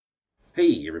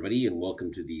Hey, everybody, and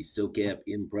welcome to the SoCap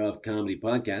Improv Comedy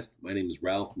Podcast. My name is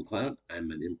Ralph McLeod.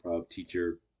 I'm an improv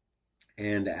teacher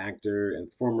and actor and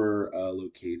performer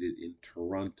located in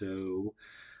Toronto.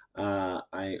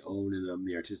 I own and I'm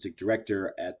the artistic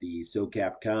director at the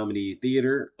SoCap Comedy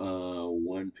Theater,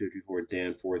 154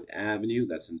 Danforth Avenue.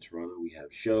 That's in Toronto. We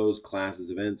have shows, classes,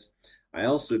 events. I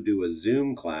also do a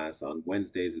Zoom class on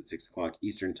Wednesdays at 6 o'clock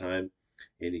Eastern Time.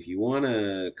 And if you want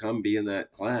to come be in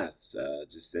that class,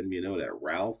 just send me a note at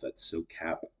ralph at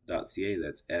socap.ca.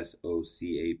 That's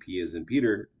SOCAP as in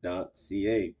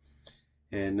Peter.ca.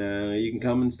 And you can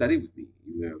come and study with me.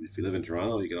 If you live in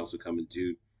Toronto, you can also come and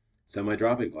do some of my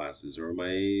drop-in classes or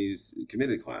my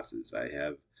committed classes.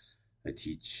 I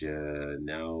teach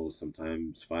now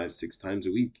sometimes 5, 6 times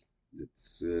a week.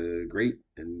 It's great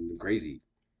and crazy.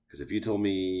 Because if you told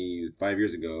me 5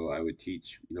 years ago I would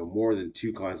teach more than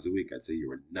 2 classes a week, I'd say you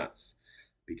were nuts.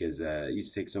 Because it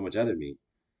used to take so much out of me,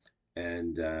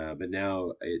 and but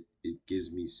now it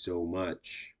gives me so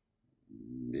much.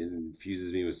 It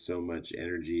infuses me with so much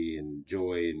energy and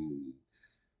joy, and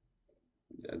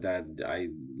that I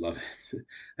love it.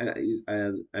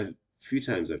 And a few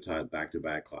times I've taught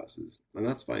back-to-back classes, and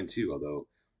that's fine too. Although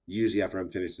usually after I'm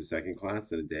finished the second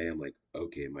class in a day, I'm like,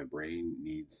 okay, my brain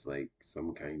needs like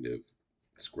some kind of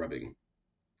scrubbing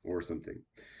or something.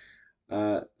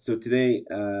 So today,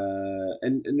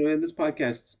 and this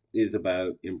podcast is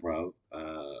about improv,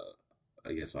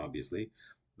 I guess obviously,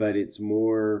 but it's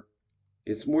more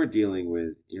dealing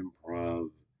with improv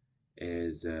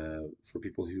as for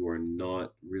people who are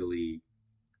not really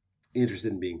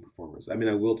interested in being performers. I mean,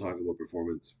 I will talk about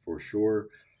performance for sure,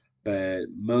 but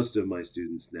most of my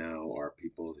students now are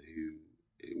people who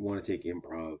want to take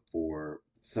improv for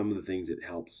some of the things it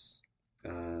helps,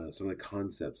 some of the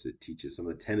concepts it teaches, some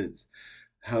of the tenets,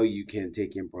 how you can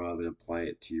take improv and apply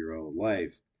it to your own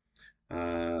life.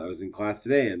 I was in class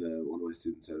today, and one of my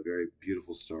students had a very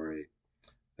beautiful story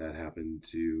that happened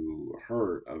to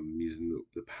her, using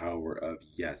the power of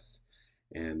yes.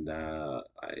 And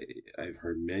I've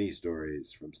heard many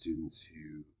stories from students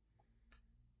who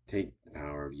take the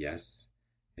power of yes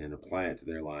and apply it to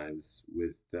their lives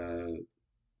with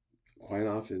quite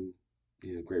often,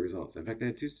 great results. In fact, I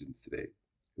had two students today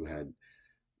who had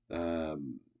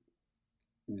um,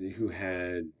 who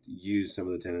had used some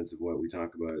of the tenets of what we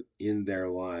talk about in their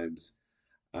lives.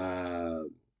 Uh,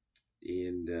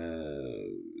 and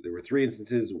there were three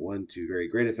instances: one to very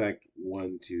great effect,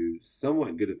 one to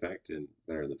somewhat good effect and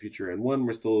better in the future, and one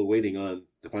we're still waiting on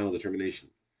the final determination.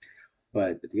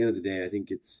 But at the end of the day, I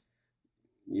think it's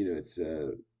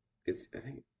I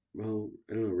think, well,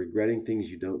 I don't know, regretting things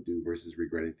you don't do versus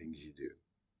regretting things you do.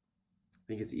 I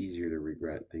think it's easier to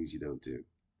regret things you don't do,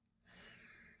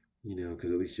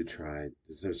 because at least you tried.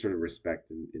 There's sort of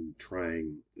respect in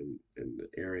trying and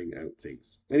airing out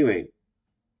things. Anyway,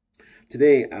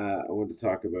 today I want to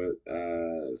talk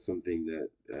about something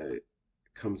that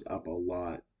comes up a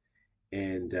lot,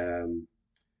 and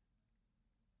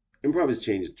improv has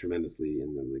changed tremendously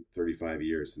in the like 35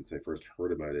 years since I first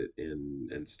heard about it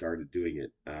and started doing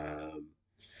it.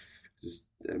 Just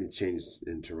I mean, changed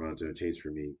in Toronto, changed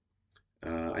for me.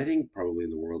 I think probably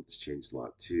in the world it's changed a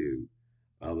lot too.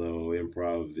 Although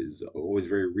improv is always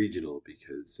very regional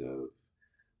because of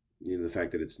the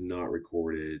fact that it's not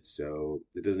recorded, so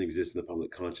it doesn't exist in the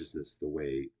public consciousness the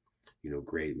way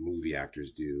great movie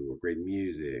actors do, or great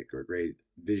music, or great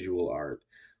visual art.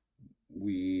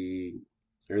 We,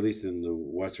 or at least in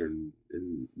the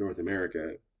in North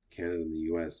America, Canada, and the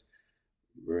U.S.,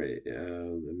 right,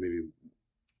 and maybe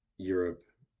Europe.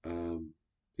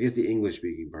 I guess the English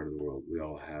speaking part of the world, we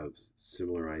all have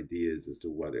similar ideas as to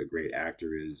what a great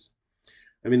actor is.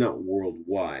 I mean, not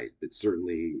worldwide, but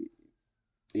certainly,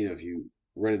 if you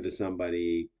run into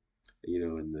somebody,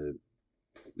 in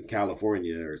the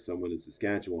California or someone in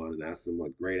Saskatchewan and ask them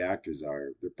what great actors are,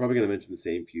 they're probably going to mention the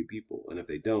same few people. And if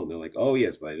they don't, they're like, "Oh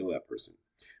yes, but I know that person."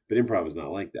 But improv is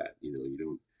not like that. You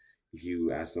don't. If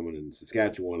you ask someone in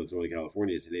Saskatchewan and someone in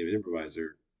California to name an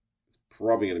improviser, it's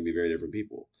probably going to be very different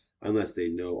people, unless they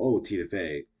know, oh, Tina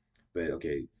Fey. But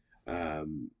okay,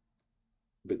 um,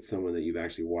 but someone that you've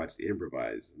actually watched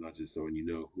improvise, not just someone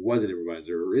who was an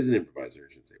improviser or is an improviser.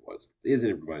 I shouldn't say was, is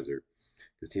an improviser,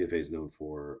 because Tina Fey is known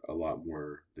for a lot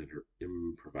more than her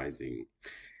improvising.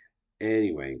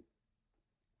 Anyway,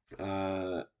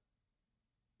 uh,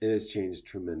 it has changed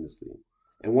tremendously.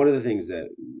 And one of the things that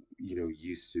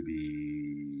used to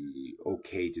be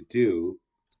okay to do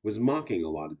was mocking a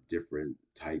lot of different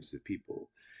types of people.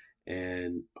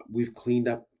 And we've cleaned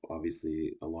up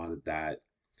obviously a lot of that.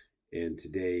 And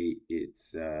today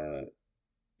it's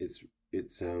it's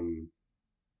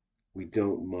we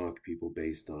don't mock people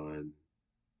based on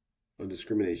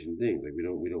discrimination things. Like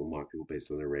we don't mock people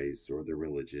based on their race or their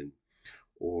religion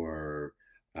or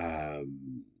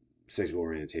um, sexual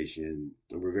orientation.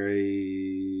 And we're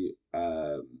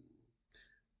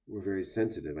very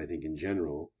sensitive, I think, in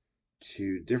general,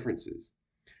 to differences,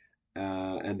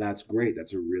 and that's great.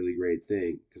 That's a really great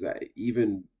thing because I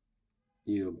even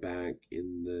back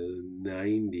in the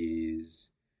 '90s,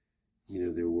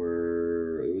 it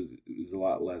was a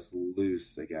lot less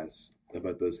loose, I guess,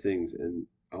 about those things, and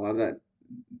a lot of that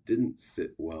didn't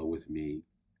sit well with me.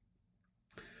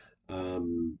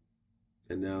 Um,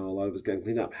 and now a lot of it's gotten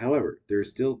cleaned up. However, there are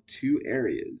still two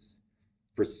areas,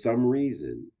 for some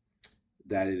reason,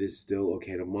 that it is still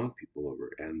okay to mock people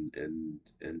over, and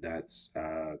that's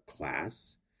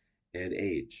class and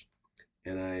age.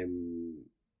 And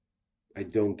I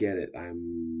don't get it.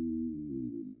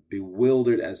 I'm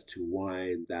bewildered as to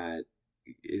why that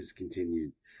is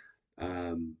continued.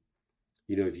 Um,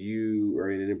 if you are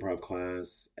in an improv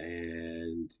class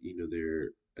and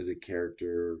there as a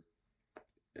character,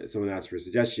 someone asks for a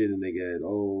suggestion and they get,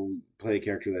 oh, play a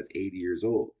character that's 80 years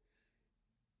old.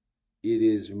 It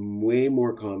is way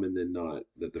more common than not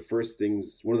that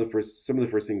some of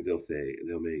the first things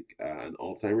they'll make an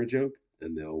Alzheimer joke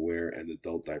and they'll wear an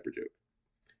adult diaper joke.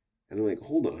 And I'm like,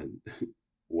 hold on,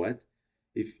 what?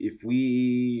 If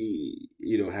we,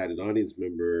 had an audience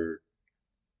member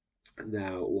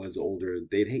that was older,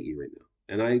 they'd hate you right now.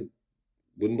 And I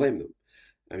wouldn't blame them.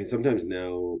 I mean, sometimes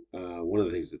now, another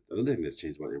thing that's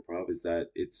changed about improv is that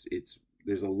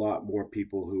there's a lot more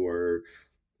people who are,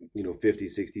 50,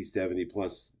 60, 70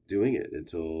 plus doing it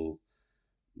until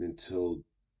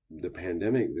the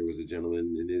pandemic. There was a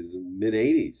gentleman in his mid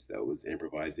 80s that was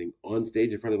improvising on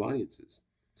stage in front of audiences.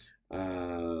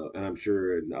 And I'm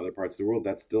sure in other parts of the world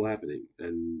that's still happening.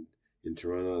 And in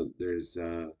Toronto,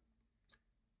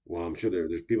 well, I'm sure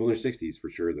there's people in their 60s for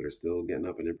sure that are still getting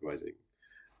up and improvising,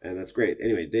 and that's great.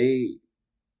 Anyway,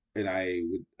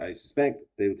 I suspect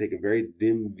they would take a very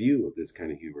dim view of this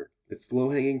kind of humor. It's low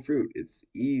hanging fruit. It's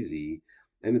easy,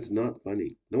 and it's not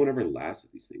funny. No one ever laughs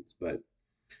at these things, but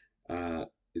uh,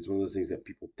 it's one of those things that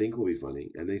people think will be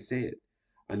funny, and they say it.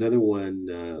 Another one.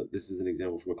 This is an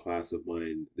example from a class of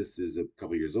mine. This is a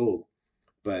couple years old,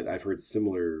 but I've heard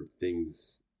similar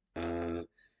things. Uh,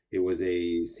 it was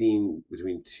a scene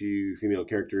between two female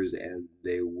characters, and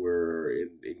they were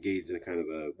engaged in a kind of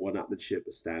a one-upmanship,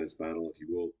 a status battle, if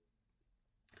you will.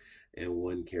 And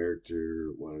one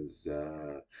character was,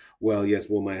 well, yes,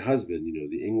 well, my husband,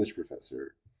 the English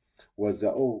professor, was,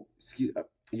 oh, excuse,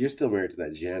 you're still married to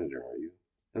that janitor, are you?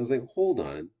 I was like, hold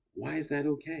on, why is that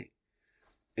okay?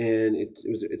 And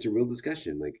it's a real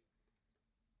discussion, like,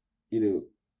 you know,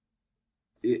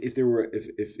 if there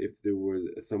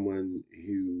was someone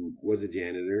who was a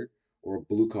janitor or a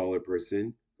blue collar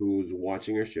person who was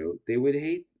watching our show, they would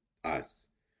hate us.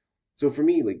 So for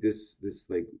me, like this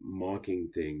like mocking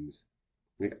things,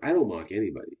 like I don't mock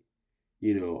anybody.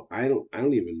 I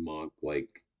don't even mock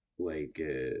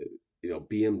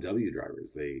BMW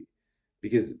drivers.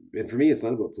 Because and for me it's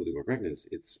not about political correctness.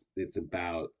 It's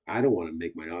about I don't want to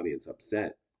make my audience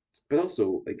upset. But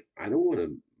also like I don't want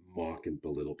to mock and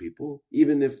belittle people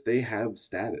even if they have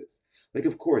status. Like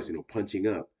of course, punching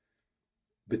up.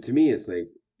 But to me it's like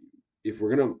if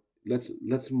we're going to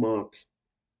let's mock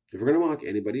if we're going to mock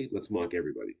anybody, let's mock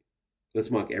everybody. Let's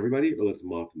mock everybody or let's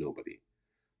mock nobody.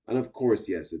 And of course,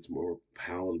 yes, it's more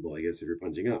palatable, I guess, if you're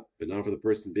punching up, but not for the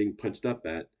person being punched up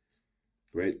at,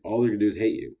 right? All they're gonna do is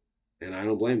hate you. And I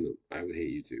don't blame them. I would hate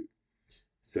you too.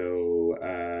 So,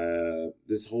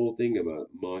 this whole thing about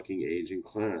mocking age and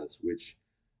class, which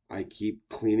I keep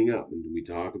cleaning up, and we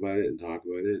talk about it and talk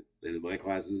about it. And in my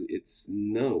classes, it's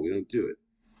no, we don't do it.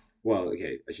 Well,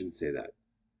 okay, I shouldn't say that.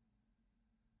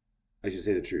 I should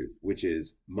say the truth, which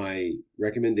is my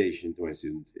recommendation to my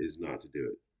students is not to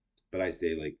do it. But I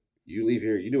say, like, you leave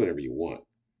here, you do whatever you want.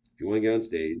 If you want to get on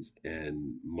stage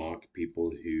and mock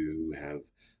people who have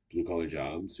blue collar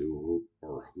jobs who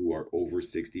are over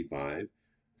 65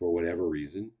 for whatever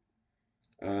reason,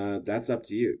 that's up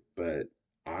to you. But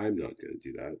I'm not going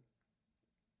to do that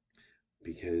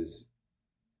because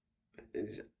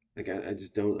it's like I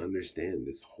just don't understand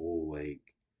this whole like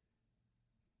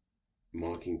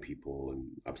mocking people and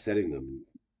upsetting them.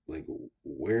 Like,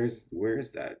 where's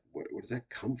that? Where does that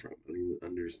come from? I don't even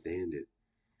understand it.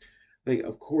 Like,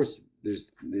 of course,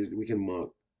 there's we can mock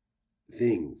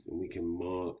things and we can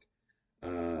mock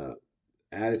uh,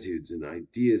 attitudes and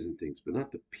ideas and things, but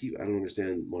not the people. I don't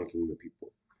understand mocking the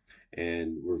people.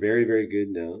 And we're very, very good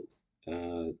now,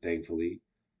 thankfully,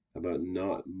 about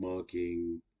not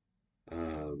mocking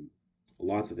um,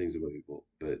 lots of things about people.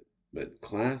 But but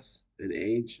class and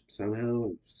age somehow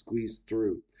have squeezed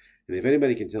through. And if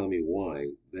anybody can tell me why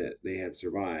that they have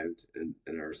survived and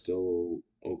are still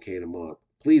okay to mock,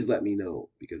 please let me know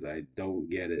because I don't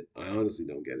get it. I honestly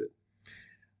don't get it.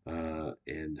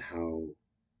 And how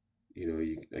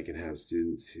I can have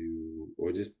students who,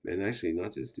 or just, and actually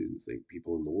not just students, like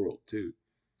people in the world too,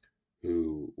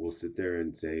 who will sit there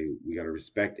and say we got to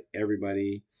respect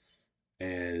everybody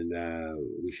and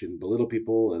we shouldn't belittle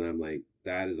people. And I'm like,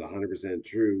 that is 100%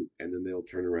 true. And then they'll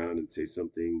turn around and say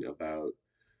something about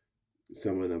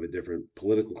someone of a different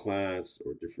political class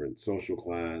or different social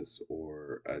class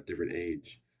or a different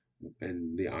age.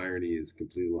 And the irony is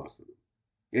completely lost on them.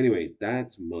 Anyway,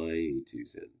 that's my 2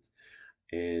 cents.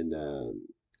 And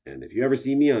if you ever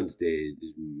see me on stage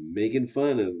making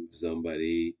fun of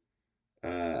somebody,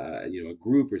 a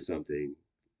group or something,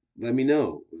 let me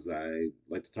know because I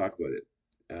like to talk about it.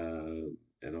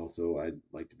 And also, I'd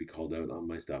like to be called out on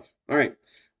my stuff. All right,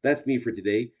 that's me for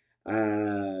today.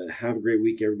 Have a great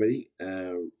week, everybody.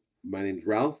 My name's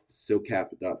Ralph.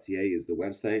 SoCap.ca is the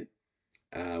website.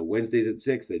 Wednesdays at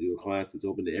 6, I do a class that's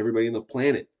open to everybody on the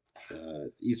planet.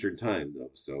 It's Eastern time,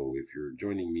 though. So if you're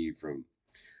joining me from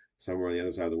somewhere on the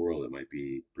other side of the world, it might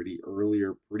be pretty early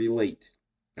or pretty late.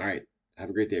 All right. Have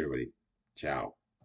a great day, everybody. Ciao.